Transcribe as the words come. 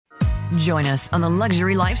Join us on the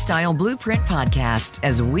Luxury Lifestyle Blueprint podcast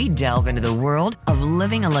as we delve into the world of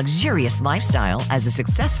living a luxurious lifestyle as a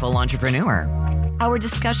successful entrepreneur. Our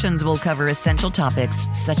discussions will cover essential topics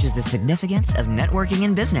such as the significance of networking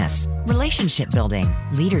in business, relationship building,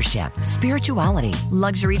 leadership, spirituality,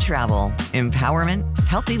 luxury travel, empowerment,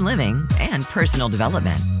 healthy living, and personal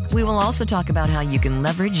development. We will also talk about how you can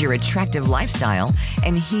leverage your attractive lifestyle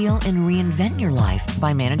and heal and reinvent your life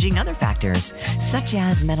by managing other factors, such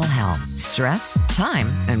as mental health, stress, time,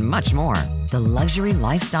 and much more. The Luxury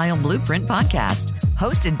Lifestyle Blueprint Podcast,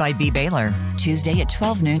 hosted by B. Baylor, Tuesday at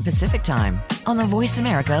 12 noon Pacific Time on the Voice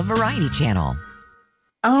America Variety Channel.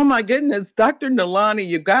 Oh my goodness, Dr. Nalani,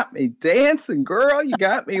 you got me dancing, girl. You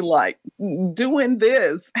got me like doing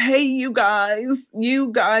this. Hey, you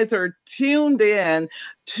guys are tuned in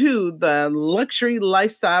to the Luxury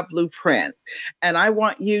Lifestyle Blueprint. And I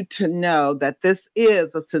want you to know that this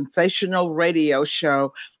is a sensational radio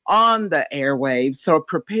show on the airwaves. So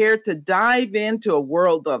prepare to dive into a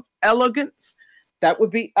world of elegance. That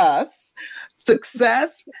would be us,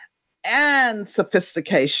 success, and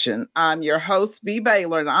sophistication. I'm your host, B.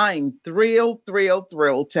 Baylor, and I'm thrilled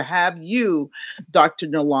to have you, Dr.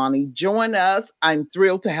 Nalani, join us. I'm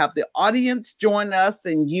thrilled to have the audience join us,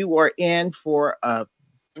 and you are in for a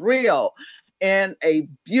thrill and a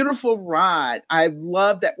beautiful ride. I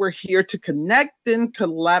love that we're here to connect and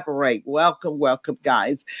collaborate. Welcome,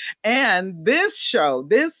 guys. And this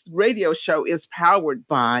radio show is powered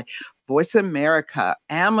by Voice America,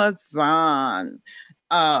 Amazon,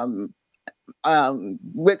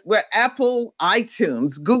 with Apple,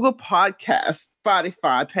 iTunes, Google Podcasts,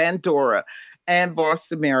 Spotify, Pandora, and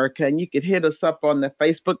Voice America. And you can hit us up on the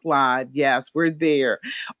Facebook Live. Yes, we're there.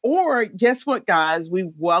 Or guess what, guys?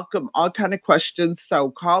 We welcome all kind of questions.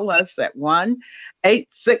 So call us at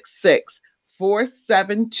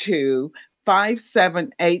 1-866-472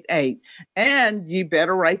 5788. And you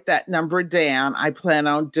better write that number down. I plan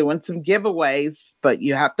on doing some giveaways, but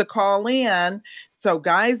you have to call in. So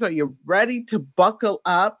guys, are you ready to buckle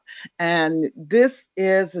up? And this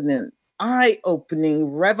is an eye-opening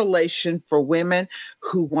revelation for women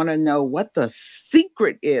who want to know what the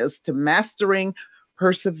secret is to mastering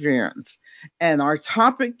perseverance. And our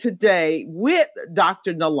topic today with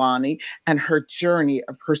Dr. Nalani and her journey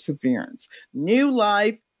of perseverance, new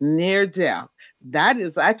life, near death. That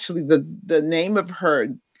is actually the name of her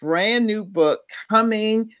brand new book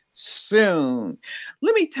coming soon.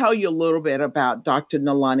 Let me tell you a little bit about Dr.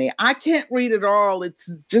 Nalani. I can't read it all.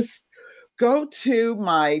 It's just go to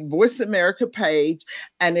my Voice America page.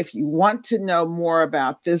 And if you want to know more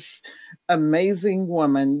about this amazing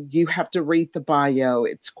woman, you have to read the bio.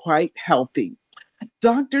 It's quite healthy.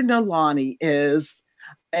 Dr. Nalani is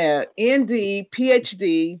ND,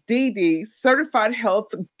 PhD, DD, Certified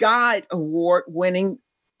Health Guide Award-winning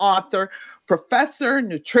author, professor,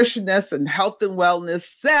 nutritionist, and health and wellness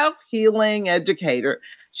self-healing educator.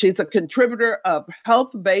 She's a contributor of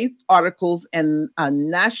health-based articles in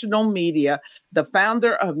national media, the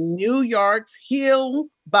founder of New York's Heal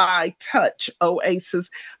by Touch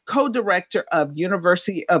Oasis, co-director of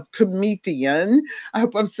University of Comedian, I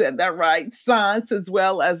hope I'm saying that right, science, as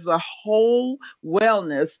well as the Whole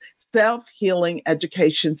Wellness Self-Healing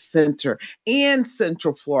Education Center in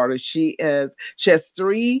Central Florida. She has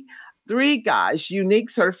three guys, unique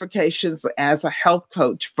certifications as a health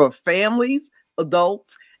coach for families,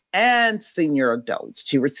 adults, and senior adults.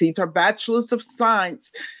 She received her Bachelor's of Science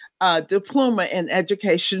diploma in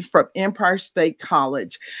education from Empire State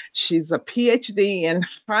College. She's a PhD in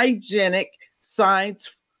hygienic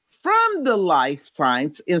science from the Life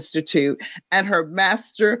Science Institute and her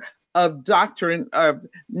Master of Doctrine of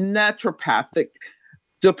Naturopathic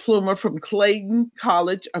diploma from Clayton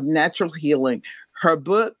College of Natural Healing. Her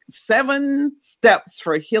book, 7 Steps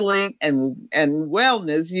for Healing and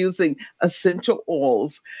Wellness Using Essential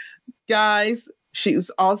Oils. Guys,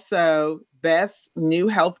 she's also Best New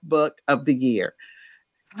Health Book of the Year.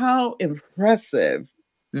 How impressive.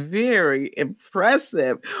 Very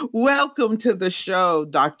impressive. Welcome to the show,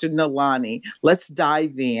 Dr. Nalani. Let's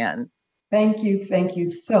dive in. Thank you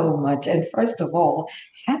so much. And first of all,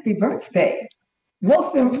 happy birthday.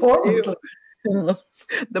 Most importantly.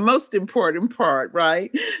 The most important part,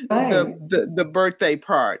 right? The birthday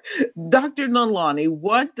part. Dr. Nalani,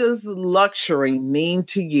 what does luxury mean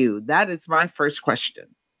to you? That is my first question.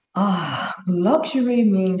 Luxury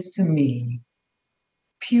means to me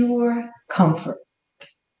pure comfort.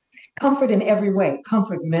 Comfort in every way.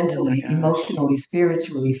 Comfort mentally, emotionally,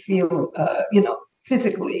 spiritually,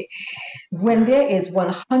 physically. When there is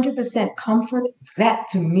 100% comfort, that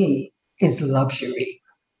to me is luxury.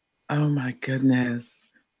 Oh my goodness.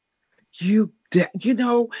 You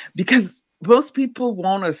Because most people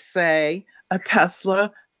want to say a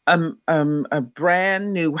Tesla, a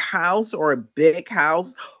brand new house or a big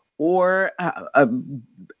house or a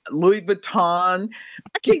Louis Vuitton.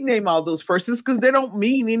 I can't name all those purses because they don't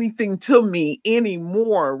mean anything to me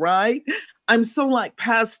anymore, right? I'm so like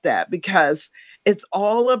past that because it's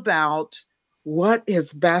all about what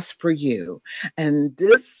is best for you. And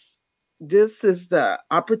this is the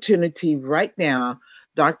opportunity right now,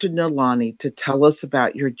 Dr. Nalani, to tell us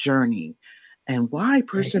about your journey and why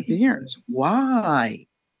perseverance. Why?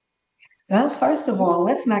 Well, first of all,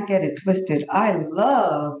 let's not get it twisted. I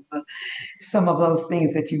love some of those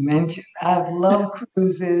things that you mentioned. I love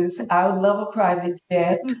cruises. I would love a private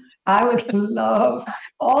jet. I would love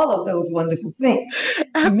all of those wonderful things.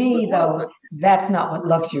 To me, Absolutely. though, that's not what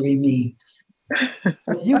luxury means.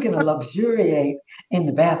 Because you can luxuriate in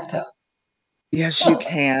the bathtub. Yes, you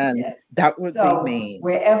can. Yes. That would be So me.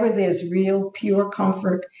 wherever there's real, pure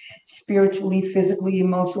comfort, spiritually, physically,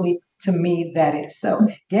 emotionally, to me, that is. So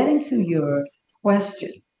getting to your question,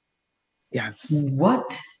 Yes.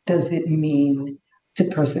 what does it mean to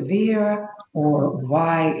persevere, or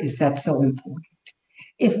why is that so important?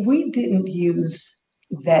 If we didn't use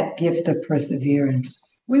that gift of perseverance,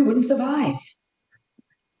 we wouldn't survive.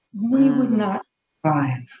 We would Mm, not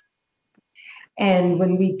survive. And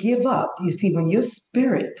when we give up, you see, when your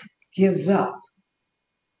spirit gives up,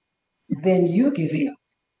 then you're giving up.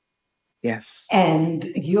 yes. And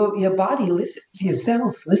your body listens, your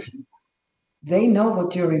cells listen. They know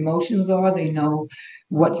what your emotions are, they know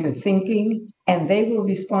what you're thinking, and they will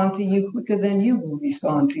respond to you quicker than you will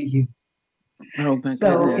respond to you. Oh my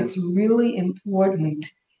So goodness. it's really important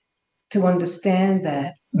to understand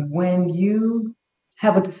that when you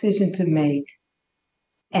have a decision to make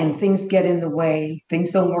and things get in the way,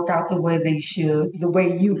 things don't work out the way they should, the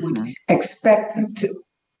way you would Mhm. expect them to,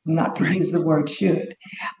 not to use Right. the word should,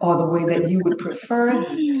 or the way that you would prefer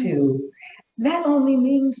them to, that only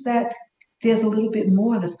means that there's a little bit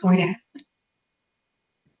more that's going to happen,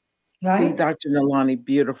 See, right? Dr. Nalani,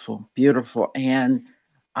 beautiful, beautiful. And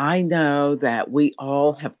I know that we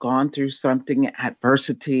all have gone through something,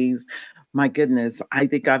 adversities. My goodness, I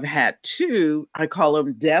think I've had two, I call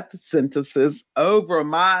them death sentences over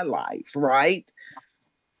my life, right?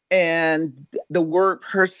 And the word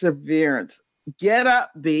perseverance. Get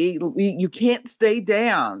up, B. You can't stay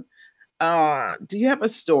down. Do you have a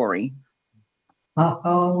story?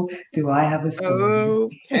 Oh, do I have a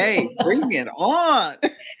story? Okay, bring it on.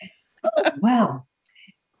 Well,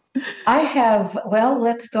 well,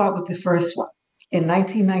 let's start with the first one. In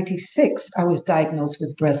 1996, I was diagnosed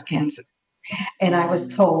with breast cancer. And I was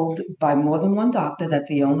Mm, told by more than one doctor that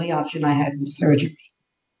the only option I had was surgery,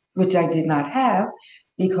 which I did not have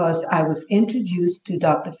because I was introduced to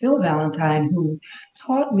Dr. Phil Valentine, who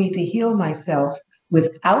taught me to heal myself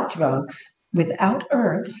without drugs, without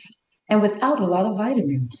herbs, and without a lot of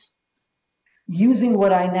vitamins, using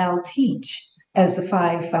what I now teach as the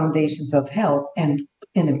five foundations of health, and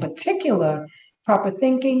in particular, proper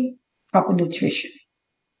thinking, proper nutrition.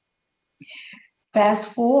 Fast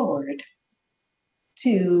forward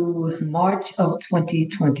to March of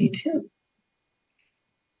 2022.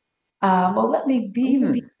 Well, even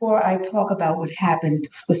mm, before I talk about what happened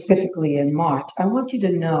specifically in March, I want you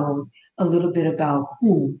to know a little bit about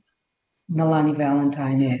who Nalani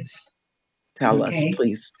Valentine is. tell us, Okay?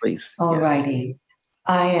 please, please. All Yes. righty.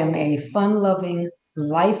 I am a fun loving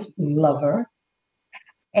life lover,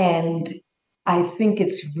 and I think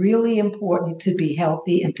it's really important to be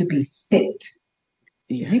healthy and to be fit.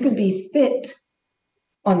 You can Yes. be fit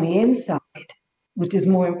on the inside, which is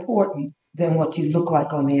more important than what you look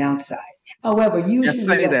like on the outside. However, Let's usually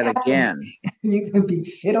say what that happens, again. you can be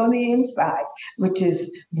fit on the inside, which is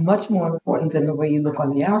much more important than the way you look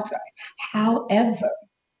on the outside. However,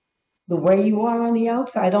 the way you are on the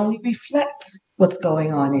outside only reflects what's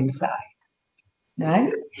going on inside,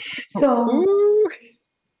 right? So, Ooh.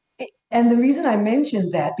 and the reason I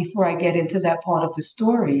mentioned that before I get into that part of the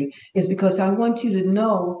story is because I want you to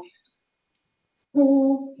know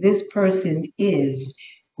who this person is,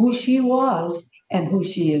 who she was, and who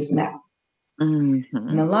she is now. Mhm.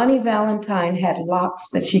 Nalani Valentine had locks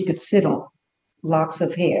that she could sit on, locks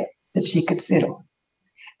of hair that she could sit on.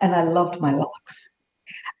 And I loved my locks.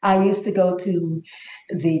 I used to go to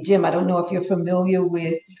the gym. I don't know if you're familiar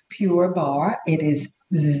with Pure Bar. It is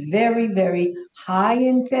very, very high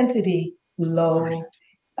intensity, Right.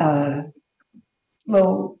 uh,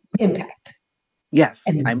 low impact, Yes,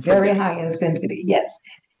 and I'm very familiar. high intensity. Yes,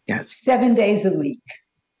 Yes. 7 days a week.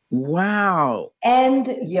 Wow.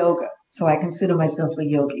 And yoga. So I consider myself a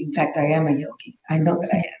yogi. In fact, I am a yogi. I know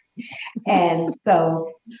that I am. And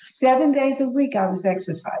so 7 days a week, I was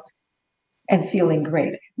exercising and feeling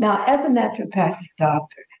great. Now, as a naturopathic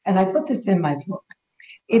doctor, and I put this in my book,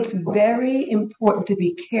 it's very important to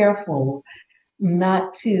be careful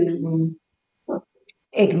not to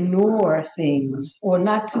ignore things or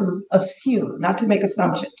not to assume, not to make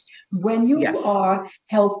assumptions. When you Yes. are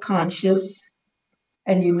health conscious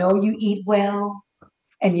and you know you eat well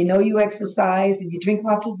and you know you exercise and you drink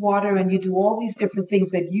lots of water and you do all these different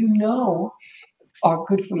things that you know are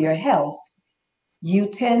good for your health, you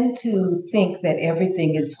tend to think that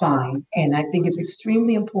everything is fine. And I think it's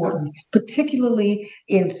extremely important, particularly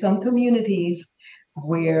in some communities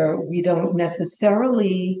where we don't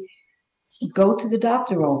necessarily go to the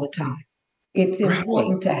doctor all the time. It's Right.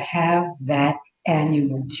 important to have that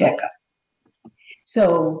annual checkup.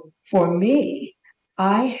 So for me,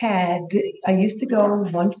 I used to go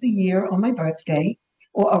once a year on my birthday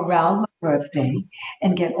or around my birthday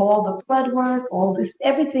and get all the blood work, all this,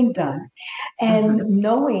 everything done. And Mhm.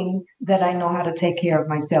 knowing that I know how to take care of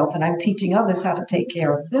myself and I'm teaching others how to take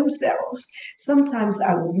care of themselves, sometimes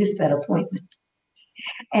I would miss that appointment.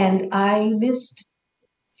 And I missed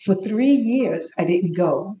for 3 years, I didn't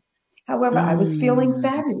go. However, I was feeling Mm.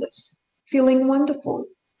 fabulous, feeling wonderful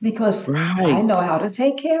because I Right. know how to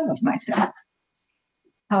take care of myself.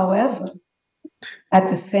 However, at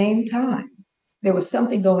the same time, there was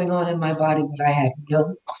something going on in my body that I had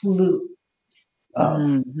no clue of.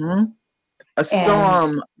 Mhm. A And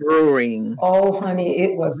storm brewing. oh, honey,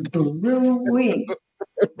 it was brewing.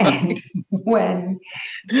 And when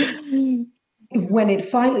when it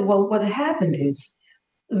finally, well, what happened is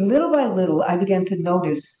little by little, I began to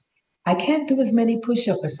notice I can't do as many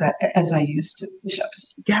push-ups as I used to,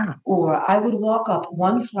 push-ups. Yeah. Or I would walk up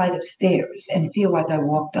one flight of stairs and feel like I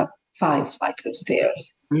walked up 5 flights of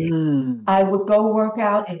stairs. Mm. I would go work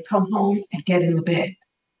out and come home and get in the bed.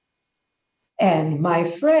 And my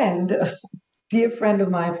friend, dear friend of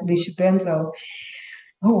mine, Felicia Benzo,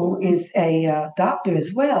 who is a doctor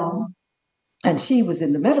as well, and she was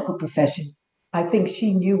in the medical profession. I think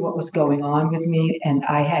she knew what was going on with me, and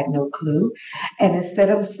I had no clue. And instead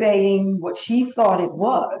of saying what she thought it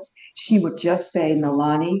was, she would just say,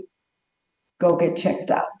 Nalani, go get checked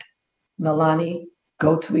out. Nalani,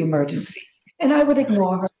 go to emergency. And I would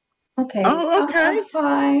ignore her. Okay, Oh, I'm okay.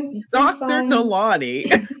 fine. I'm Dr. fine.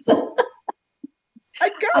 Nalani. I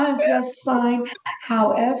got I'm this. just fine.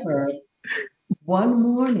 However, one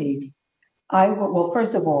morning, well,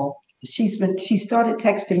 first of all, she started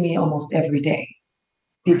texting me almost every day.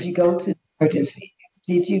 Did you Right. go to emergency?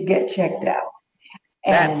 Did you get checked out?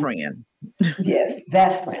 That And friend. yes,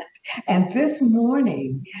 that friend. And this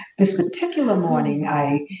morning, this particular morning,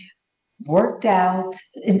 I worked out.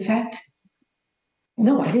 In fact,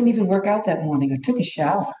 no, I didn't even work out that morning. I took a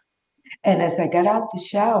shower. And as I got out of the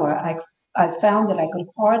shower, I found that I could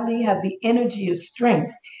hardly have the energy or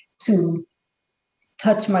strength to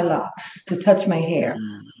touch my locks, to touch my hair.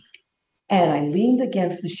 Mm. And I leaned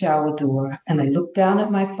against the shower door and I looked down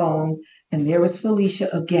at my phone, and there was Felicia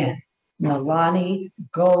again. Nalani,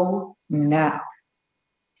 go now.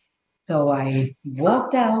 So I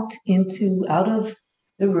walked out of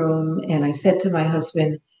the room, and I said to my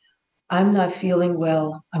husband, I'm not feeling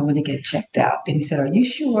well. I want to get checked out. And he said, Are you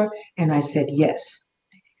sure? And I said, Yes.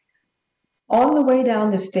 On the way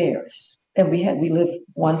down the stairs, and we live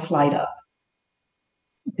one flight up,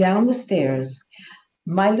 down the stairs,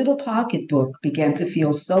 my little pocketbook began to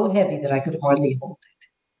feel so heavy that I could hardly hold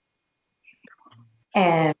it.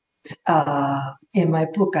 And in my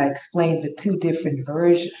book, I explained the two different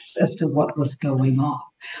versions as to what was going on.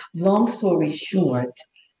 Long story short,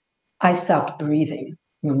 I stopped breathing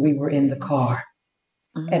when we were in the car,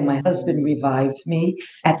 and my husband Mm. revived me.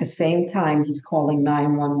 At the same time, he's calling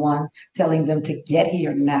 911, telling them to get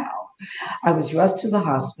here now. I was rushed to the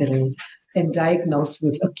hospital and diagnosed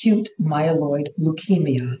with acute myeloid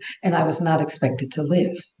leukemia, and I was not expected to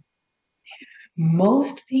live.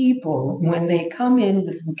 Most people, when they come in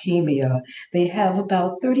with leukemia, they have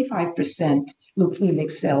about 35% leukemic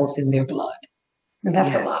cells in their blood. And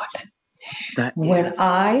that's a Yes, lot. that When is.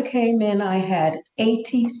 I came in, I had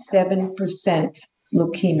 87%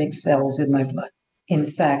 leukemic cells in my blood. In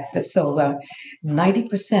fact, so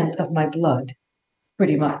 90% of my blood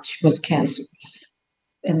pretty much was cancerous.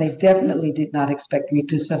 And they definitely did not expect me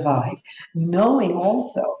to survive, knowing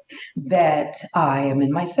also that I am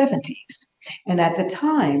in my 70s. And at the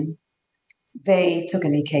time, they took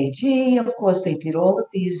an EKG. Of course, they did all of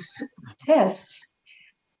these tests,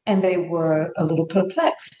 and they were a little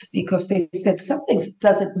perplexed because they said something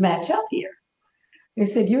doesn't match up here. They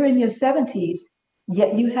said, You're in your 70s,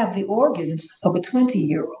 yet you have the organs of a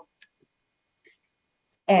 20-year-old.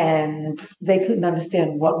 and they couldn't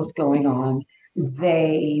understand what was going on.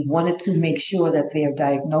 They wanted to make sure that their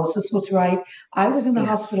diagnosis was right. I was in the Yes.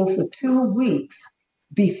 hospital for 2 weeks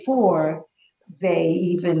before they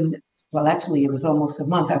even, well, actually, it was almost a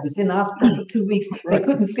month. I was in the hospital for 2 weeks. They Right.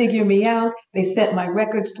 couldn't figure me out. They sent my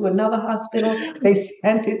records to another hospital. They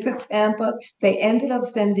sent it to Tampa. They ended up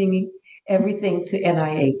sending everything to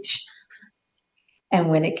NIH. And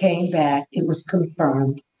when it came back, it was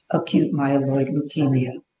confirmed acute myeloid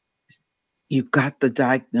leukemia. You've got the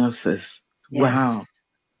diagnosis. Wow.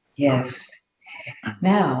 Yes, yes.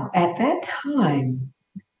 Now, at that time,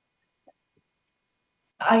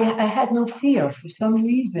 I had no fear. For some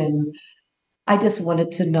reason, I just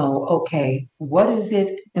wanted to know, okay, what is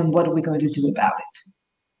it and what are we going to do about it?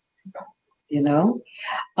 You know?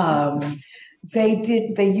 Um,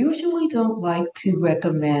 they usually don't like to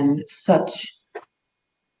recommend such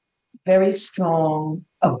very strong,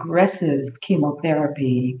 aggressive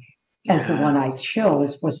chemotherapy as the one I Yes.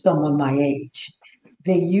 chose for someone my age.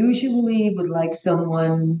 They usually would like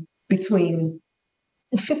someone between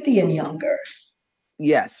 50 and younger.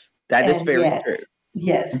 Yes. That is And very yet, true.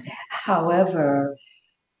 yes. However,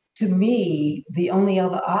 to me, the only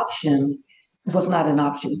other option was not an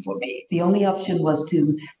option for me. The only option was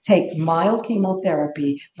to take mild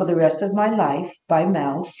chemotherapy for the rest of my life by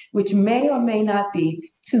mouth, which may or may not be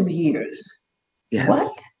 2 years. What?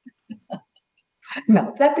 Yes.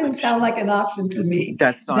 No, that didn't sound like an option to me.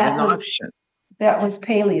 That's not That an was option. that was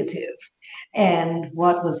palliative. And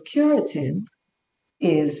what was curative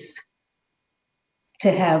is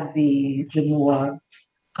to have the more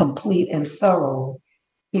complete and thorough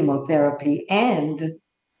chemotherapy and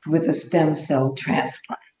with a stem cell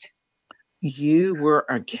transplant. You were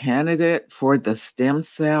a candidate for the stem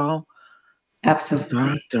cell,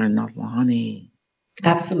 Absolutely. Dr. Nalani.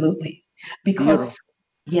 Absolutely. Beautiful. Because,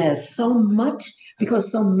 yes, so much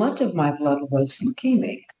of my blood was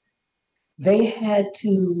leukemic. They had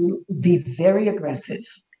to be very aggressive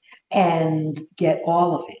and get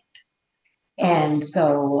all of it. And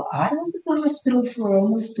so I was in the hospital for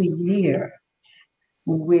almost a year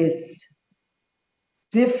with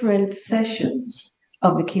different sessions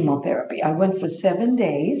of the chemotherapy. I went for 7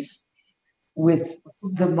 days with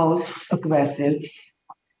the most aggressive,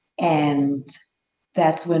 and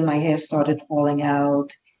that's when my hair started falling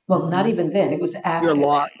out. Well, not even then, it was Your after that.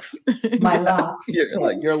 locks. My Yes. locks. You're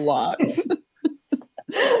like your locks.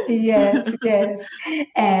 Yes, yes.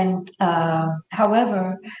 And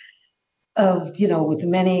however, with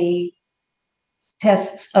many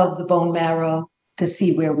tests of the bone marrow to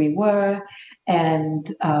see where we were, and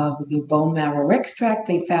the bone marrow extract,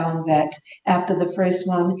 they found that after the first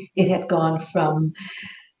one, it had gone from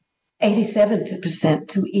 87%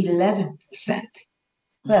 to 11%.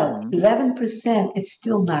 Well, Mhm. 11% is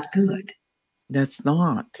still not good. That's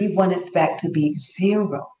not. We want it back to be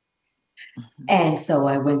zero. Mhm. And so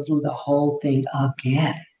I went through the whole thing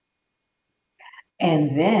again.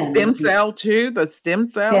 And then Stem cell too? The stem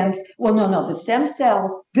cell? no, the stem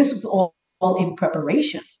cell, this was all in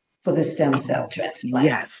preparation for the stem cell transplant.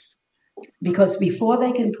 Yes. Because before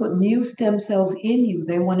they can put new stem cells in you,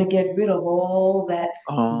 they want to get rid of all that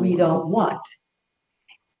we Oh, don't want.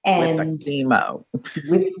 with the And chemo.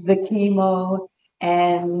 with the chemo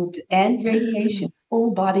and radiation,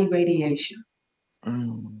 full body radiation. Oh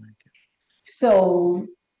my God. So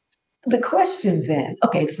the question then,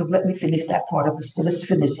 okay, so let me finish that part of this. Let's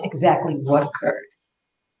finish exactly what occurred.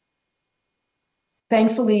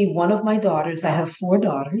 Thankfully, one of my daughters, I have 4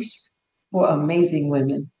 daughters, 4 amazing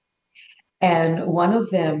women, and one of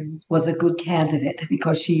them was a good candidate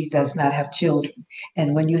because she does not have children.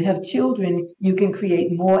 And when you have children, you can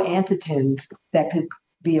create more antigens that could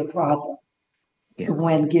be a problem Yes.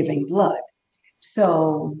 when giving blood.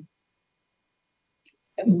 So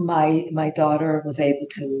my daughter was able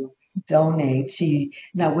to donate. She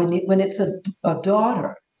now when it's a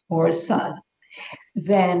daughter or a son,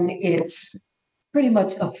 then it's pretty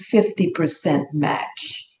much a 50%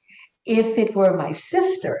 match. If it were my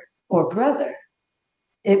sister or brother,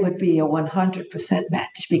 it would be a 100%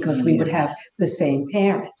 match because we would Yeah. have the same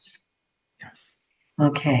parents. Yes.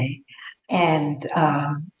 Okay. And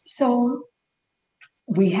so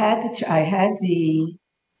I had the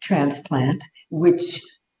transplant, which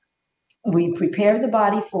we prepare the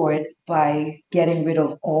body for it by getting rid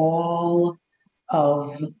of of all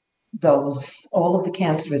of the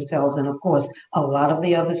cancerous cells, and of course, a lot of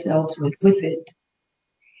the other cells with it.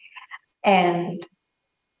 And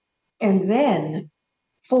and then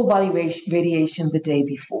full body radiation the day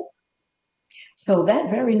before. So that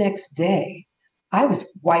very next day, I was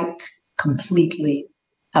wiped completely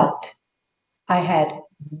out. I had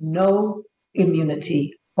no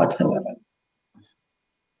immunity whatsoever.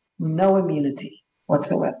 No immunity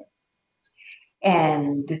whatsoever.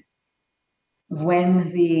 And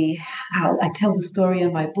when I tell the story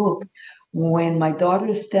in my book, when my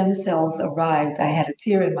daughter's stem cells arrived, I had a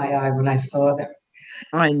tear in my eye when I saw them.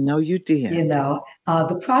 I know you did.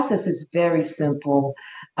 The process is very simple.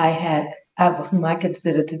 Whom I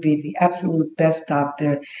consider to be the absolute best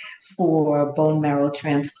doctor for bone marrow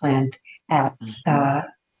transplant at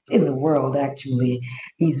in the world, actually.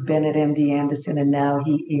 He's been at MD Anderson and now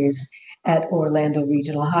he is at Orlando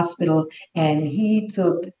Regional Hospital, and he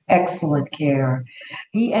took excellent care.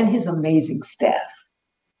 He and his amazing staff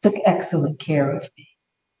took excellent care of me.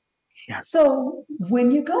 Yes. So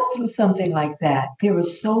when you go through something like that, there are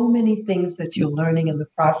so many things that you're learning in the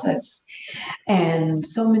process and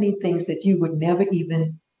so many things that you would never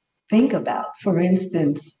even think about. For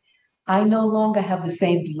instance, I no longer have the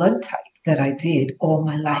same blood type that I did all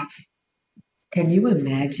my life. Can you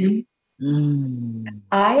imagine?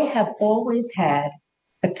 I have always had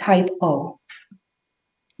a type O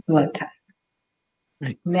blood type.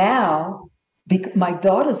 Right. Now, my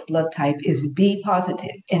daughter's blood type is B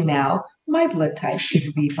positive, and now my blood type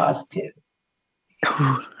is B positive.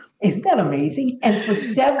 Isn't that amazing? And for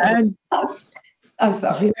several months, I'm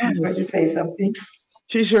sorry, yes. you were to say something.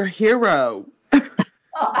 She's your hero.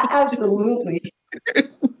 Absolutely.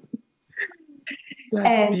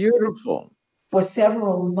 That's beautiful. For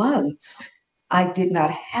several months, I did not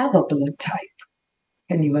have a blood type.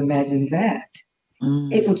 Can you imagine that?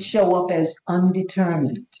 It would show up as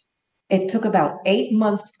undetermined. It took about 8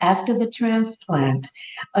 months after the transplant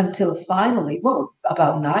until finally,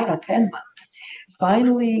 about 9 or 10 months,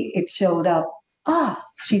 finally it showed up,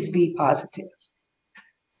 she's B positive.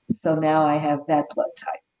 So now I have that blood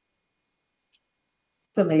type.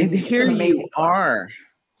 It's amazing. And here you are.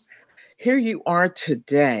 Here you are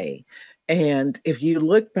today. And if you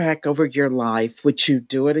look back over your life, would you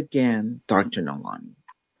do it again, Dr. Nalani?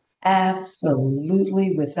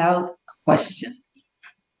 Absolutely, without question.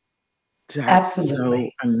 That's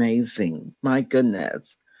Absolutely. so amazing. My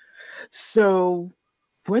goodness. So,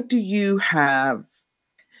 what do you have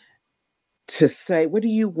to say? What do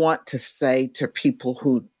you want to say to people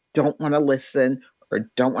who don't want to listen or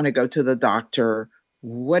don't want to go to the doctor?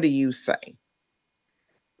 What do you say?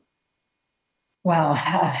 Well,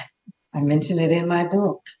 I mentioned it in my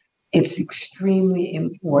book. It's extremely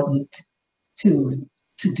important to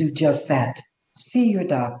do just that. See your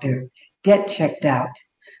doctor, get checked out.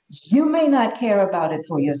 You may not care about it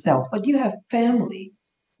for yourself, but you have family,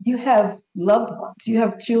 you have loved ones, you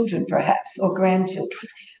have children perhaps, or grandchildren,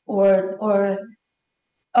 or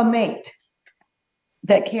a mate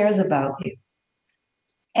that cares about you.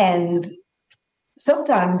 And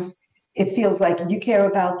sometimes it feels like you care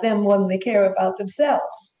about them more than they care about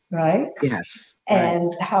themselves, right? Yes. And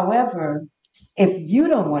right. however, if you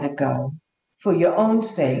don't want to go for your own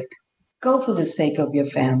sake, go for the sake of your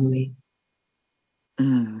family.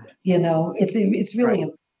 It's really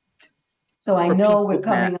important. So I know we're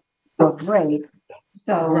coming up to a break.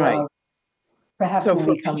 So perhaps when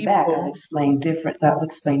we come back, I'll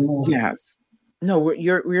explain more. Yes. No,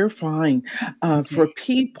 we're fine. For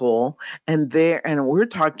people, and we're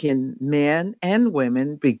talking men and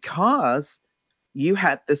women, because you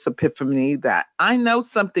had this epiphany that I know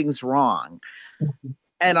something's wrong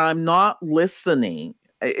and I'm not listening.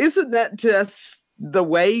 Isn't that just the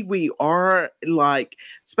way we are, like,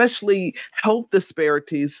 especially health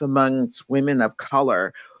disparities amongst women of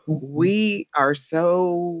color? We are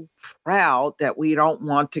so proud that we don't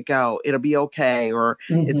want to go. It'll be okay, or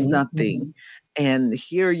it's nothing. And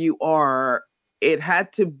here you are. It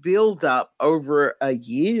had to build up over a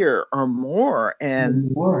year or more.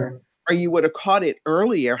 Or you would have caught it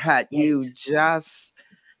earlier had you just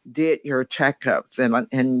did your checkups.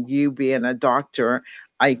 And you being a doctor,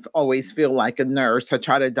 I always feel like a nurse. I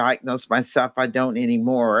try to diagnose myself. I don't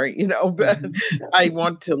anymore, but I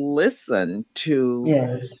want to listen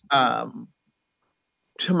to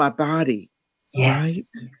my body.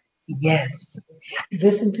 Yes. Right? Yes.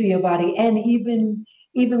 Listen to your body. And even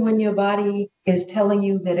when your body is telling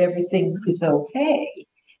you that everything is okay,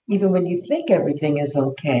 even when you think everything is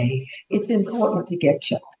okay, it's important to get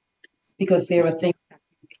checked, because there are things that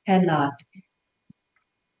you cannot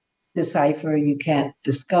decipher, you can't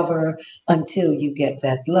discover until you get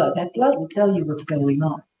that blood. That blood will tell you what's going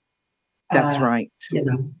on. That's right.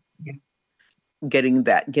 Getting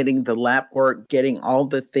the lab work, getting all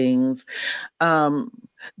the things.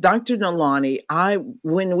 Dr. Nalani,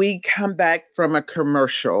 when we come back from a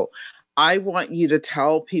commercial, I want you to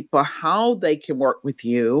tell people how they can work with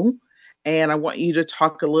you. And I want you to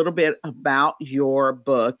talk a little bit about your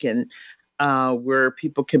book and where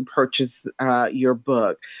people can purchase your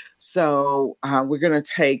book. So we're going to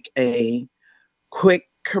take a quick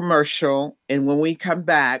commercial. And when we come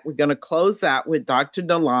back, we're going to close out with Dr.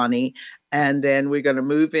 Nalani, and then we're going to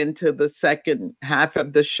move into the second half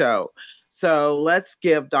of the show. So let's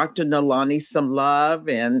give Dr. Nalani some love,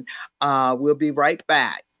 and we'll be right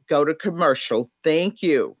back. Go to commercial. Thank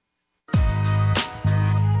you.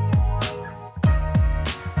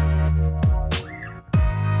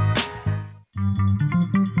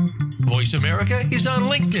 Voice America is on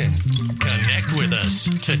LinkedIn. Connect with us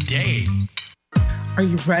today. Are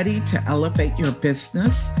you ready to elevate your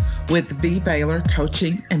business with B. Baylor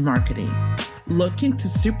Coaching and Marketing? Looking to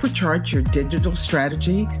supercharge your digital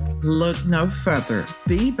strategy? Look no further.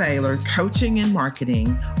 B. Baylor Coaching and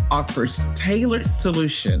Marketing offers tailored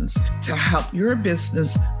solutions to help your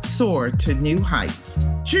business soar to new heights.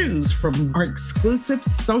 Choose from our exclusive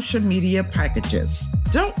social media packages.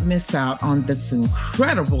 Don't miss out on this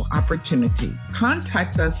incredible opportunity.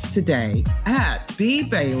 Contact us today at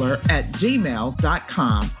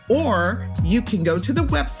bbaylor@gmail.com, or you can go to the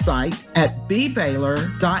website at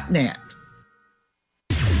bbaylor.net.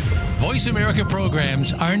 Voice America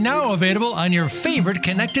programs are now available on your favorite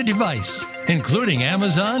connected device, including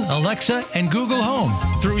Amazon, Alexa, and Google Home.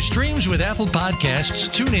 Through streams with Apple Podcasts,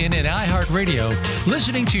 TuneIn, and iHeartRadio,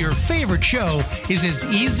 listening to your favorite show is as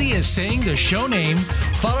easy as saying the show name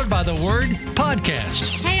followed by the word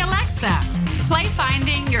podcast. Hey, Alexa, play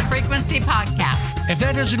Finding Your Frequency podcast. If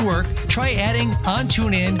that doesn't work, try adding on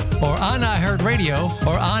TuneIn or on iHeartRadio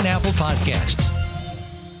or on Apple Podcasts.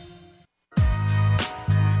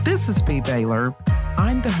 This is B. Baylor.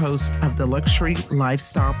 I'm the host of the Luxury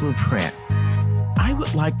Lifestyle Blueprint. I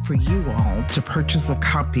would like for you all to purchase a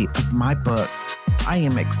copy of my book. I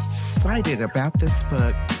am excited about this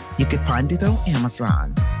book. You can find it on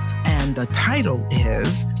Amazon. And the title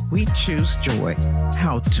is We Choose Joy,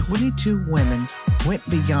 How 22 Women Went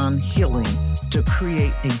Beyond Healing to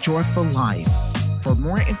Create a Joyful Life. For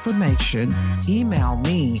more information, email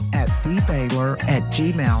me at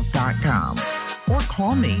bbaylor@gmail.com. or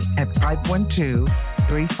call me at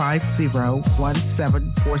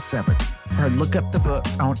 512-350-1747 or look up the book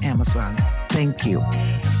on Amazon. Thank you.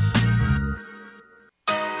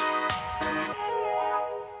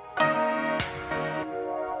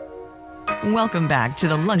 Welcome back to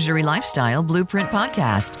the Luxury Lifestyle Blueprint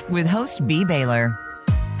Podcast with host B. Baylor.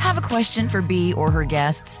 Have a question for B or her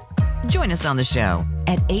guests? Join us on the show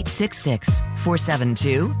at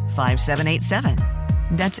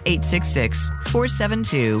 866-472-5787. That's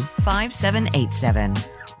 866-472-5787.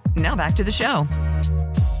 Now back to the show.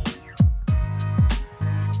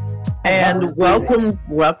 And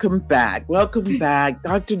welcome back. Welcome back,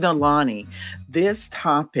 Dr. Nalani. This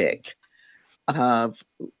topic of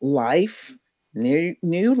life,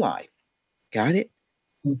 new life, got it?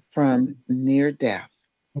 From near death.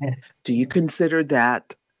 Yes. Do you consider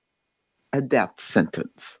that a death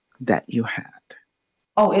sentence that you had?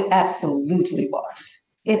 Oh, it absolutely was.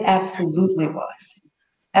 It absolutely was.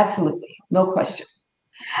 Absolutely. No question.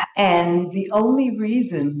 And the only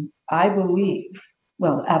reason I believe,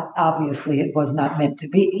 well, obviously it was not meant to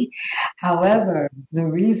be. However, the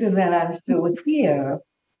reason that I'm still here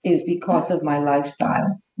is because of my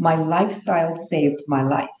lifestyle. My lifestyle saved my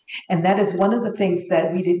life. And that is one of the things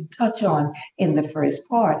that we didn't touch on in the first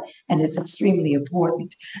part, and it's extremely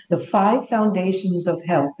important. The 5 foundations of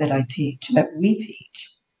health that I teach, that we teach,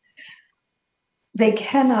 they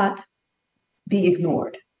cannot be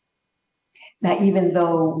ignored. Now, even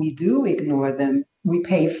though we do ignore them, we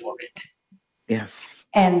pay for it. Yes.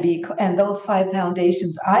 And those 5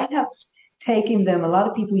 foundations, I have taken them. A lot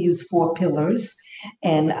of people use 4 pillars,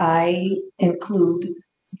 and I include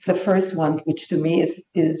the first one, which to me is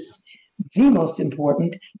the most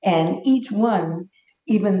important. And each one,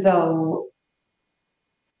 even though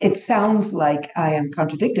it sounds like I am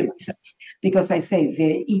contradicting myself, because I say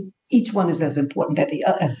each one is as important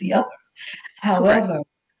as the other. However,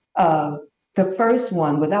 the first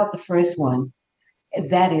one, without the first one,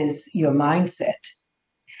 that is your mindset.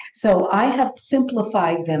 So I have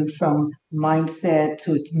simplified them from mindset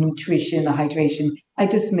to nutrition or hydration. I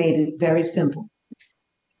just made it very simple.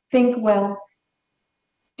 Think well,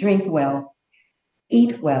 drink well,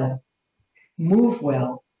 eat well, move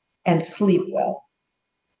well, and sleep well.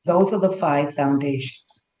 Those are the 5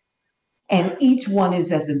 foundations. And each one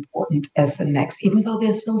is as important as the next, even though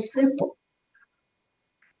they're so simple.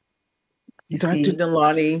 Dr.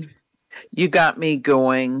 Nalani, you got me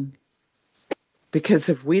going, because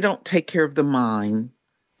if we don't take care of the mind,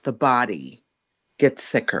 the body gets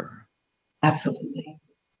sicker. Absolutely.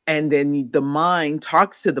 And then the mind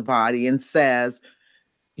talks to the body and says,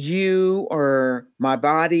 you or my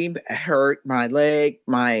body hurt, my leg,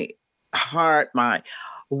 my heart, my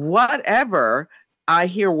whatever, I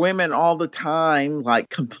hear women all the time like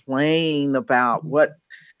complain about what,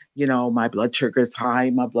 my blood sugar is high,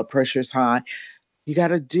 my blood pressure is high. You got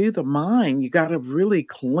to do the mind. You got to really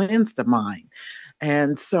cleanse the mind.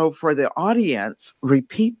 And so for the audience,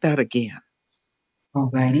 repeat that again.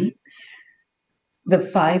 All righty. The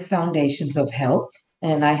 5 foundations of health.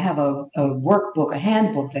 And I have a workbook, a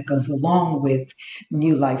handbook that goes along with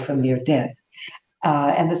New Life from Near Death.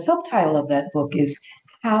 And the subtitle of that book is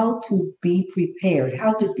How to Be Prepared,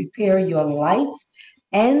 How to Prepare Your Life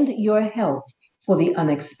and Your Health for the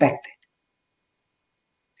Unexpected.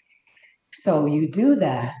 So you do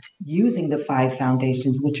that using the 5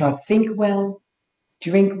 foundations, which are think well,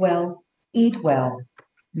 drink well, eat well,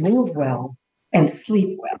 move well, and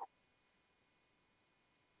sleep well.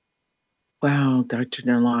 Wow, Dr.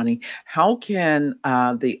 Nalani, how can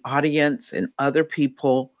the audience and other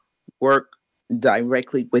people work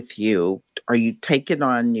directly with you? Are you taking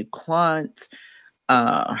on new clients?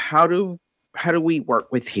 How do we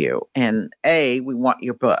work with you? And A, we want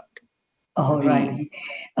your book. All B, righty.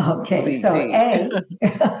 Okay, C, so D. A,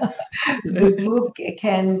 the book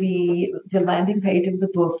can be, the landing page of the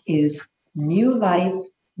book is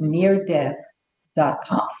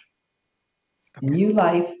newlifeneardeath.com.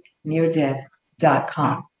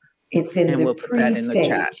 Newlifeneardeath.com. It's in And the we'll put that in the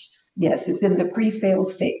chat. pre-stage. Yes, it's in the pre-sale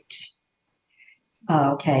stage.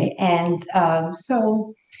 Okay, and and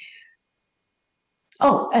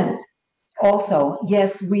also,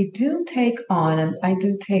 yes, we do take on, and I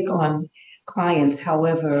do take on clients.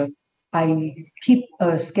 However, I keep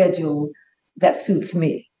a schedule that suits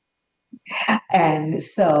me. And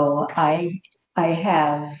so I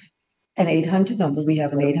have an 800 number. We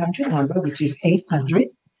have an 800 number, which is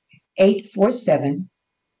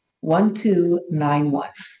 800-847-1291.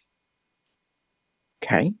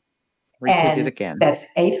 Okay. Repeat it again. That's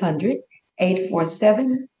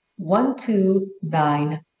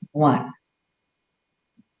 800-847-1291.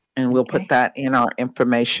 And we'll put that in our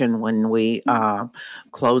information when we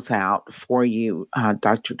close out for you,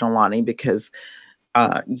 Dr. Nalani, because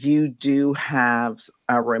you do have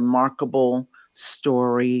a remarkable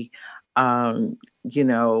story. I'm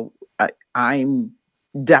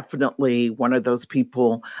definitely one of those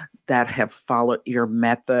people that have followed your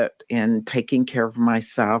method in taking care of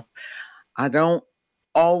myself. I don't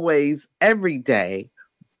always every day,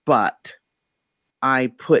 but I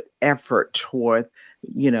put effort toward,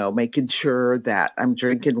 making sure that I'm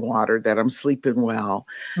drinking water, that I'm sleeping well.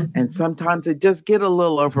 Mm-hmm. And sometimes it just get a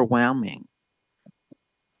little overwhelming.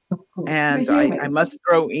 And I must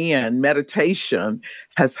throw in meditation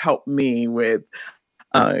has helped me with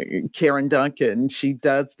Karen Duncan. She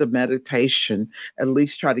does the meditation, at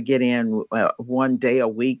least try to get in 1 day a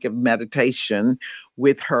week of meditation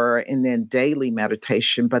with her and then daily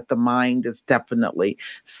meditation. But the mind is definitely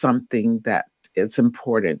something that is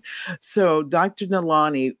important. So, Dr.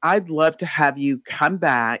 Nalani, I'd love to have you come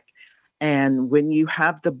back. And when you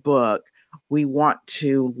have the book, we want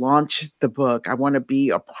to launch the book. I want to be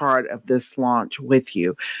a part of this launch with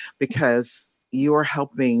you because you're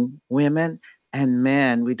helping women and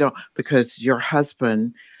men. Because your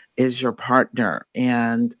husband is your partner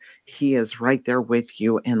and he is right there with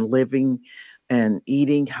you and living and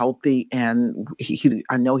eating healthy. And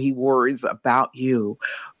I know he worries about you,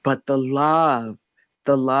 but the love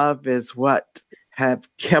is what have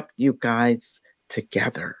kept you guys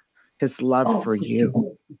together. His love for you.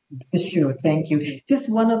 Sure. For sure. Thank you. Just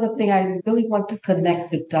one other thing, I really want to connect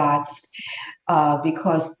the dots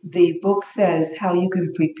because the book says how you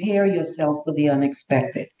can prepare yourself for the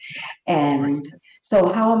unexpected. And so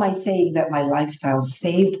how am I saying that my lifestyle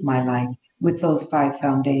saved my life with those 5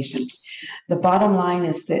 foundations? The bottom line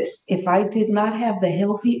is this: if I did not have the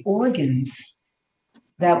healthy organs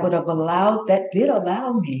that did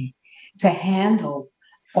allow me to handle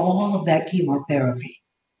all of that chemotherapy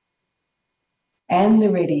and the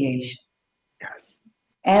radiation, yes,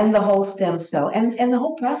 and the whole stem cell, and the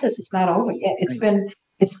whole process is not over yet. It's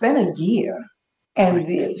been a year,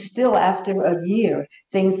 and still after a year,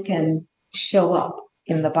 things can show up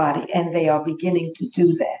in the body, and they are beginning to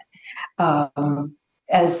do that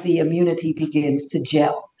as the immunity begins to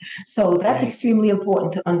gel. So that's extremely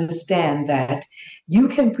important to understand that you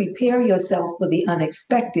can prepare yourself for the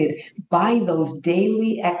unexpected by those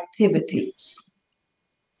daily activities.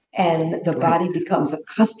 And the body becomes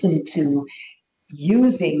accustomed to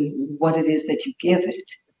using what it is that you give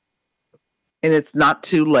it. And it's not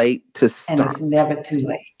too late to start. And it's never too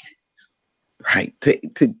late. Right.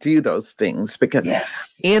 To do those things because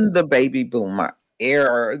in the baby boom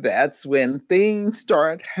error. That's when things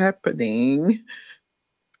start happening.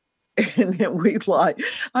 And then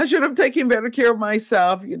I should have taken better care of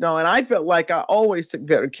myself, and I felt like I always took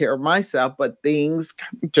better care of myself, but things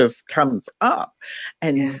just comes up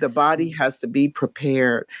and the Yes. body has to be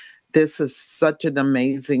prepared. This is such an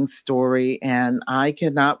amazing story, and I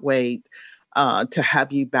cannot wait to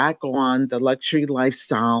have you back on the luxury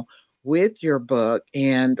lifestyle with your book.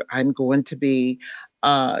 And I'm going to be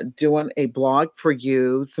doing a blog for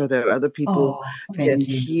you so that other people Oh, can thank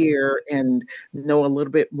you. hear and know a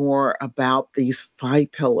little bit more about these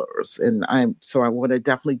 5 pillars. And I want to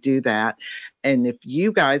definitely do that. And if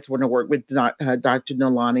you guys want to work with Dr.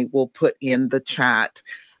 Nalani, we'll put in the chat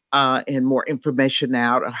and more information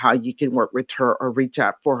out of how you can work with her or reach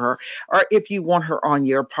out for her. Or if you want her on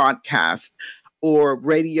your podcast or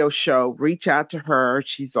radio show, reach out to her.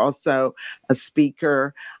 She's also a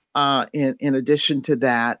speaker. In addition to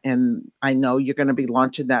that, and I know you're going to be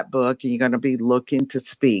launching that book and you're going to be looking to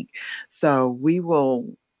speak. So we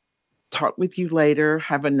will talk with you later.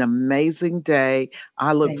 Have an amazing day.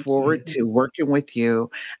 I look Thank you. forward to working with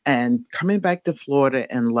you and coming back to Florida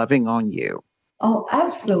and loving on you. Oh,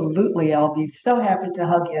 absolutely. I'll be so happy to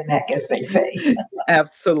hug your neck, as they say.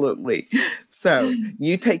 Absolutely. So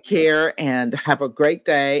you take care and have a great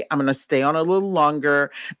day. I'm going to stay on a little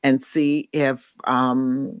longer and see if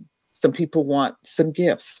some people want some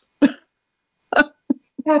gifts.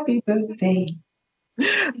 Happy birthday.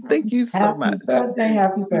 Thank you so Happy much. birthday.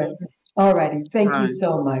 Happy birthday. All righty. Thank you Bye.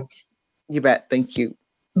 so much. You bet. Thank you.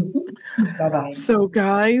 Bye bye. So,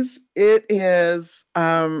 guys, it is,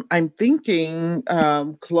 I'm thinking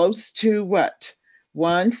close to what?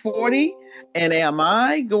 1:40. And am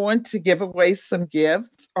I going to give away some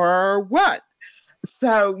gifts or what?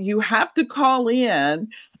 So you have to call in.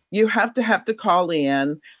 You have to call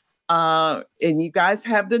in. And you guys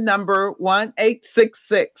have the number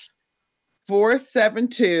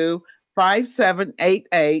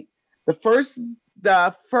 1-866-472-5788.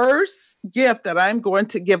 The first gift that I'm going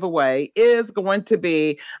to give away is going to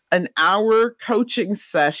be an hour coaching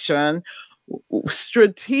session,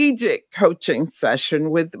 strategic coaching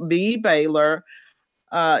session with me, Baylor,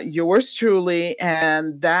 yours truly,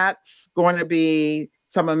 and that's going to be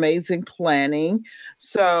some amazing planning.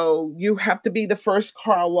 So you have to be the first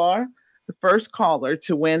caller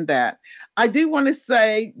to win that. I do want to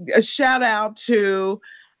say a shout out to.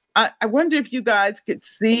 I wonder if you guys could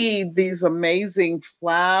see these amazing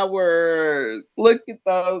flowers. Look at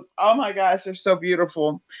those. Oh my gosh, they're so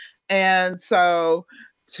beautiful. And so,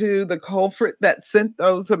 to the culprit that sent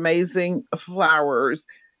those amazing flowers,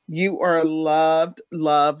 you are loved,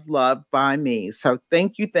 loved, loved by me. So,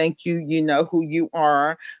 thank you. Thank you. You know who you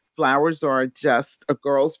are. Flowers are just a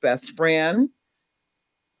girl's best friend.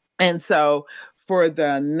 And so, for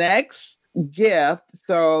the next gift,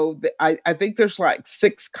 I think there's like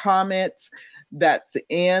 6 comments that's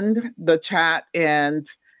in the chat, and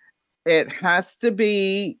it has to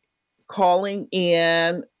be calling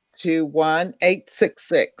in to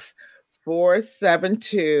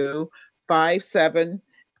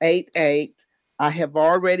 1-866-472-5788. I have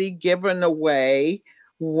already given away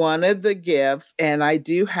one of the gifts, and I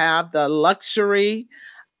do have the luxury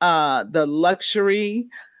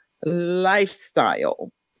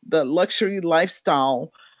lifestyle, the luxury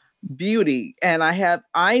lifestyle beauty. And I have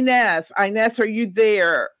Inez. Inez, are you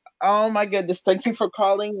there? Oh my goodness. Thank you for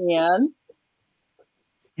calling in.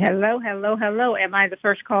 Hello, hello, hello. Am I the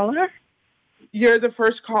first caller? You're the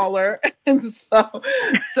first caller. And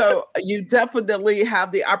so you definitely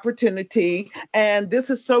have the opportunity. And this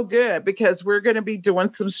is so good because we're going to be doing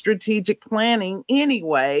some strategic planning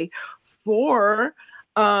anyway for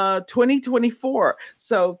 2024.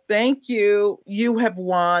 So thank you. You have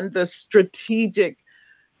won the strategic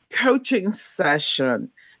coaching session,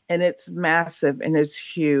 and it's massive and it's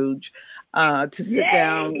huge. To sit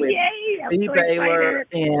down with B. So Baylor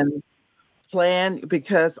excited. and plan,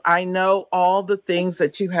 because I know all the things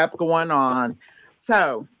that you have going on.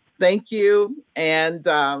 So thank you. And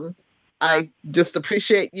I just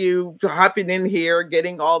appreciate you hopping in here,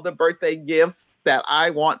 getting all the birthday gifts that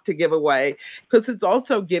I want to give away, because it's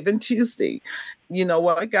also Giving Tuesday. You know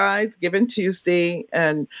what, guys? Giving Tuesday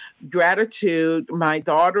and gratitude. My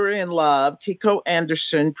daughter in love, Kiko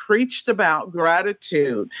Anderson, preached about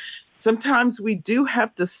gratitude. Sometimes we do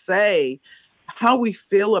have to say how we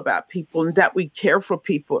feel about people and that we care for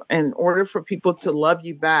people in order for people to love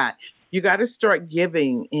you back. You got to start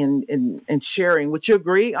giving and sharing. Would you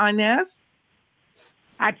agree, Inez?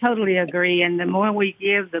 I totally agree. And the more we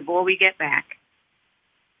give, the more we get back.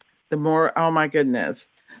 The more, oh my goodness.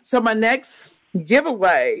 So my next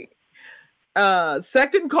giveaway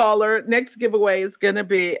Second caller, next giveaway is going to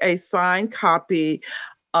be a signed copy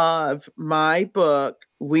of my book,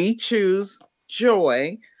 We Choose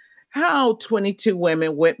Joy: How 22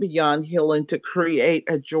 Women Went Beyond Healing to Create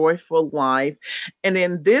a Joyful Life. And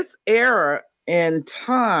in this era and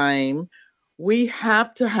time, we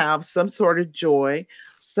have to have some sort of joy,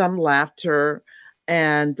 some laughter.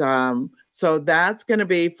 And so that's going to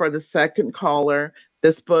be for the second caller.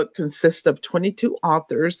 This book consists of 22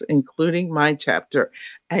 authors, including my chapter,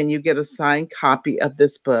 and you get a signed copy of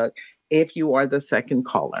this book if you are the second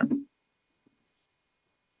caller.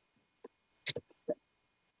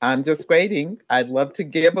 I'm just waiting. I'd love to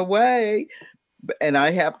give away, and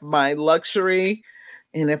I have my luxury.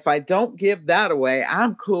 And if I don't give that away,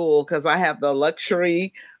 I'm cool because I have the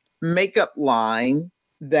luxury makeup line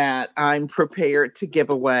that I'm prepared to give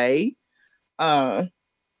away.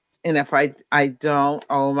 And if I don't,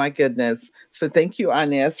 oh my goodness. So thank you,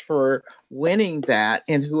 Inez, for winning that.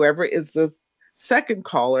 And whoever is the second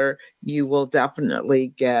caller, you will definitely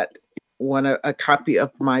get a copy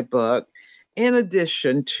of my book, in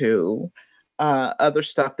addition to other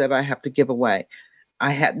stuff that I have to give away.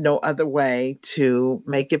 I had no other way to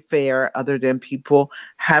make it fair other than people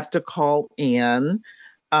have to call in,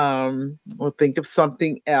 or think of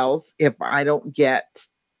something else if I don't get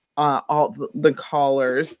all the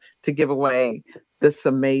callers to give away this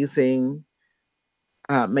amazing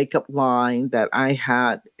makeup line that I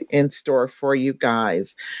had in store for you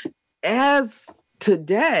guys. As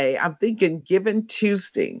today, I'm thinking Given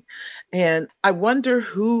Tuesday, and I wonder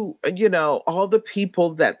who, all the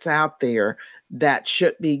people that's out there that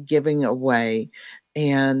should be giving away.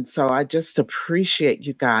 And so I just appreciate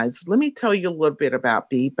you guys. Let me tell you a little bit about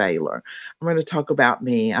B. Baylor. I'm going to talk about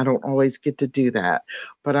me. I don't always get to do that,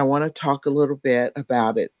 but I want to talk a little bit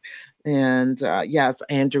about it. And yes,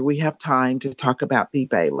 Andrew, we have time to talk about B.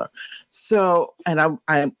 Baylor. So, and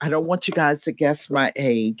I don't want you guys to guess my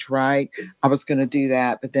age, right? I was going to do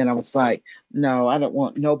that, but then I was like, no, I don't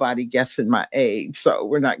want nobody guessing my age. So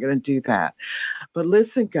we're not going to do that. But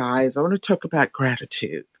listen, guys, I want to talk about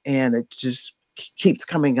gratitude, and it just keeps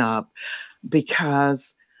coming up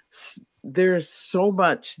because there's so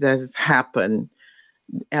much that has happened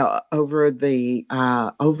over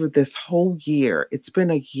this whole year. It's been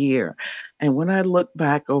a year, and when I look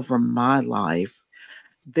back over my life,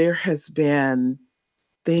 there has been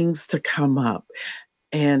things to come up,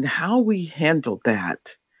 and how we handle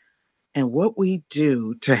that and what we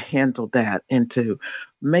do to handle that and to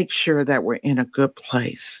make sure that we're in a good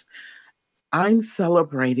place. I'm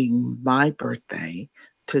celebrating my birthday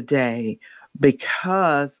today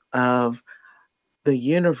because of the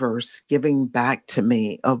universe giving back to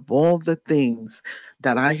me of all the things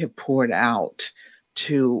that I have poured out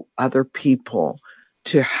to other people,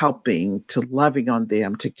 to helping, to loving on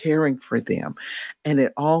them, to caring for them. And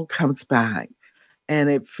it all comes back. And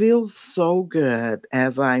it feels so good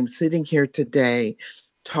as I'm sitting here today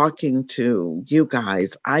talking to you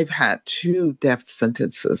guys. I've had 2 death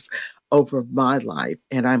sentences over my life,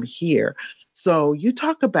 and I'm here. So you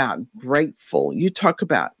talk about grateful, you talk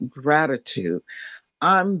about gratitude.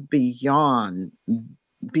 I'm beyond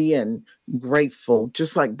being grateful,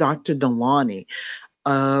 just like Dr. Nalani,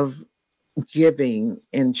 of giving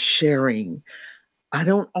and sharing. I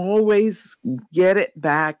don't always get it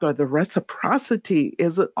back, or the reciprocity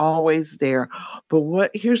isn't always there.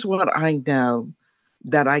 But here's what I know,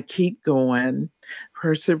 that I keep going,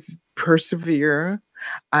 persevere.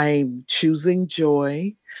 I'm choosing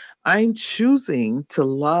joy. I'm choosing to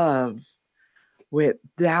love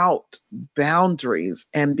without boundaries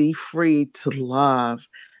and be free to love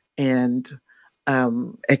and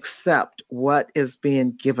accept what is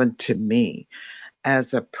being given to me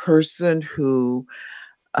as a person who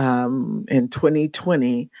in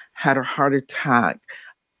 2020 had a heart attack.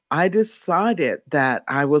 I decided that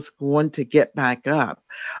I was going to get back up.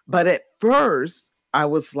 But at first, I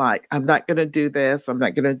was like, I'm not going to do this. I'm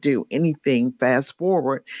not going to do anything. Fast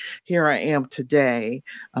forward, here I am today.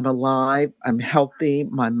 I'm alive. I'm healthy.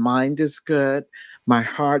 My mind is good. My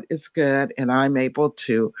heart is good. And I'm able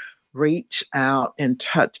to reach out and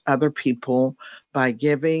touch other people by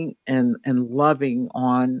giving and loving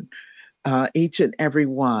on each and every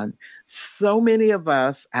one. So many of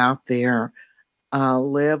us out there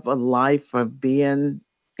live a life of being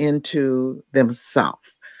into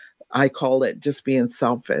themselves. I call it just being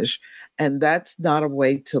selfish. And that's not a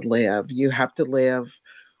way to live. You have to live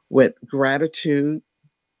with gratitude.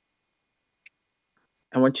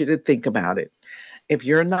 I want you to think about it. If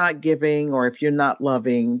you're not giving or if you're not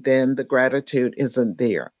loving, then the gratitude isn't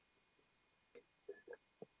there.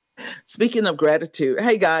 Speaking of gratitude,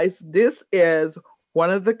 hey guys, this is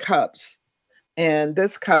one of the cups And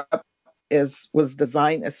this cup was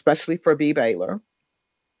designed especially for B. Baylor.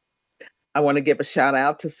 I want to give a shout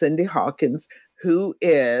out to Cindy Hawkins, who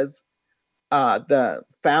is the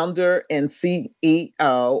founder and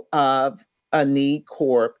CEO of A Need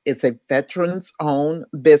Corp. It's a veterans-owned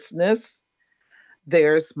business.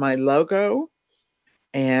 There's my logo.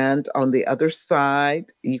 And on the other side,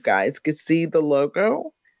 you guys can see the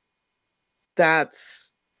logo.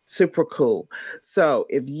 That's super cool. So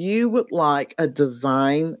if you would like a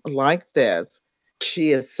design like this,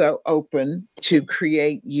 she is so open to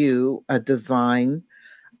create you a design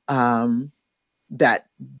that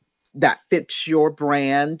fits your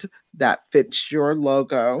brand, that fits your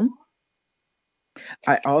logo.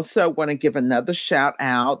 I also want to give another shout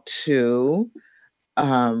out to,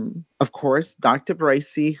 of course, Dr.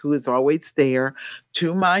 Bracy, who is always there,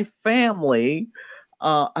 to my family.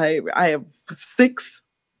 I have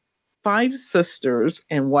five sisters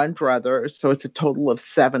and one brother, so it's a total of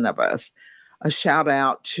 7 of us. A shout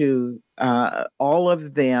out to all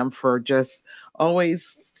of them for just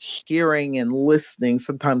always hearing and listening.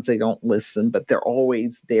 Sometimes they don't listen, but they're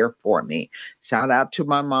always there for me. Shout out to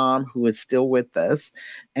my mom, who is still with us,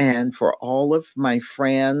 and for all of my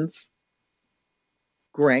friends,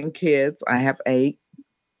 grandkids. I have 8.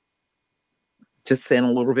 Just saying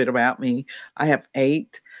a little bit about me. I have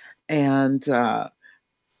 8, and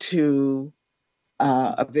to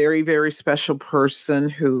a very, very special person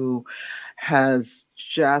who has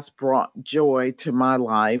just brought joy to my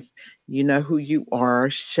life. You know who you are.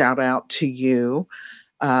 Shout out to you,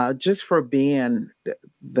 just for being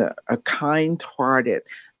a kind-hearted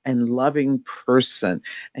and loving person.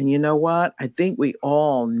 And you know what? I think we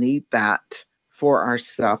all need that for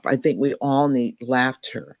ourselves. I think we all need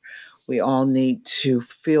laughter. We all need to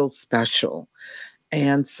feel special.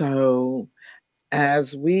 And so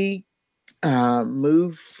as we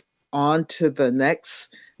move on to the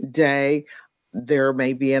next day, there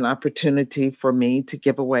may be an opportunity for me to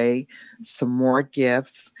give away some more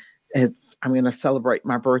gifts. I'm going to celebrate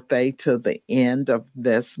my birthday till the end of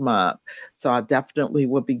this month. So I definitely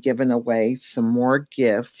will be giving away some more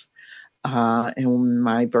gifts. And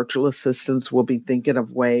my virtual assistants will be thinking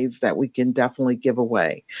of ways that we can definitely give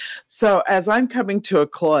away. So as I'm coming to a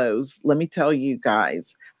close, let me tell you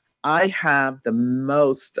guys, I have the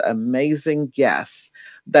most amazing guest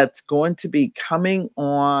that's going to be coming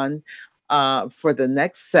on for the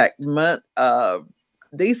next segment of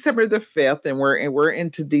December the 5th, and we're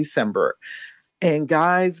into December. And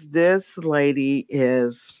guys, this lady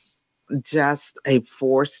is just a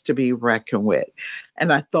force to be reckoned with.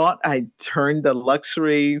 And I thought I'd turn the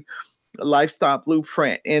luxury lifestyle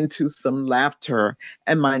blueprint into some laughter.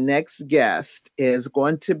 And my next guest is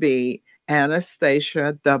going to be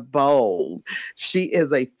Anastasia the Bold. She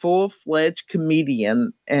is a full-fledged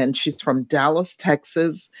comedian, and she's from Dallas,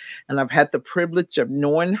 Texas. And I've had the privilege of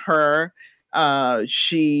knowing her.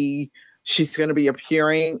 She's going to be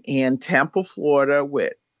appearing in Tampa, Florida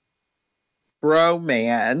with Bro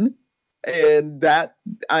Man. And that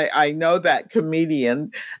I know that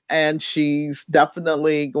comedian, and she's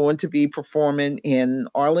definitely going to be performing in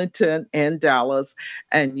Arlington and Dallas,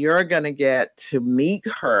 and you're going to get to meet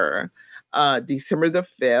her December the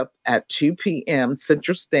 5th at 2 p.m.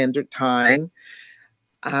 Central Standard Time.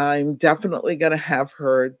 I'm definitely going to have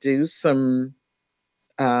her do some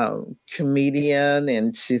comedian,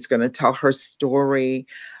 and she's going to tell her story.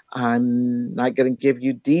 I'm not going to give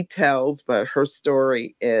you details, but her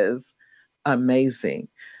story is amazing.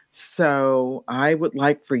 So I would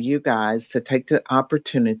like for you guys to take the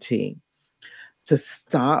opportunity to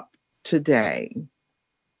stop today.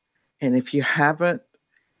 And if you haven't,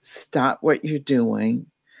 stop what you're doing.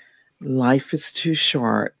 Life is too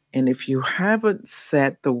short. And if you haven't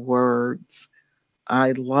said the words,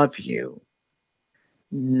 I love you,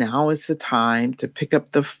 now is the time to pick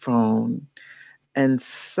up the phone and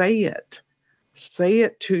say it. Say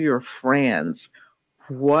it to your friends,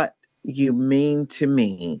 what you mean to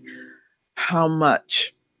me, how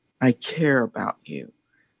much I care about you,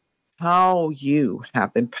 how you have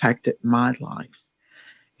impacted my life.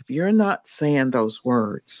 If you're not saying those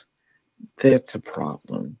words, that's a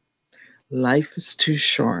problem. Life is too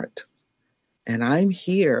short. And I'm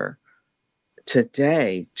here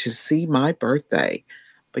today to see my birthday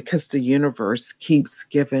because the universe keeps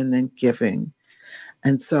giving and giving.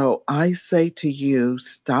 And so I say to you,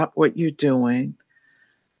 stop what you're doing.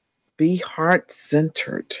 Be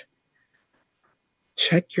heart-centered.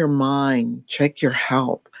 Check your mind, check your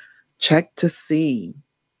health, check to see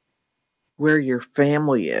where your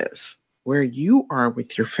family is, where you are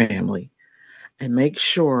with your family, and make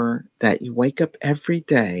sure that you wake up every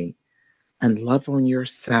day and love on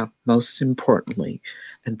yourself most importantly,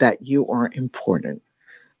 and that you are important.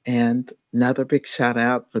 And another big shout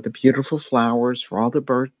out for the beautiful flowers, for all the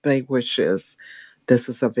birthday wishes. This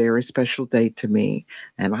is a very special day to me,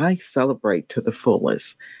 and I celebrate to the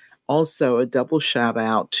fullest. Also, a double shout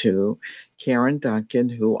out to Karen Duncan,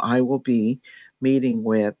 who I will be meeting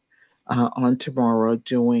with on tomorrow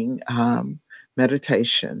doing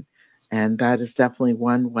meditation. And that is definitely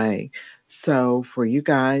one way. So, for you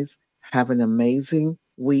guys, have an amazing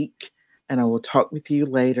week, and I will talk with you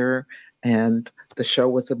later. And the show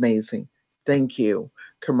was amazing. Thank you.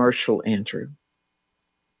 Commercial, Andrew.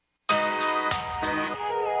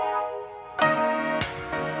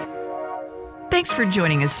 Thanks for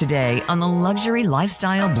joining us today on the Luxury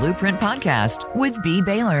Lifestyle Blueprint Podcast with B.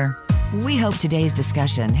 Baylor. We hope today's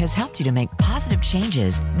discussion has helped you to make positive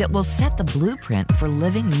changes that will set the blueprint for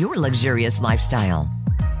living your luxurious lifestyle.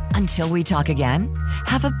 Until we talk again,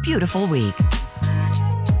 have a beautiful week.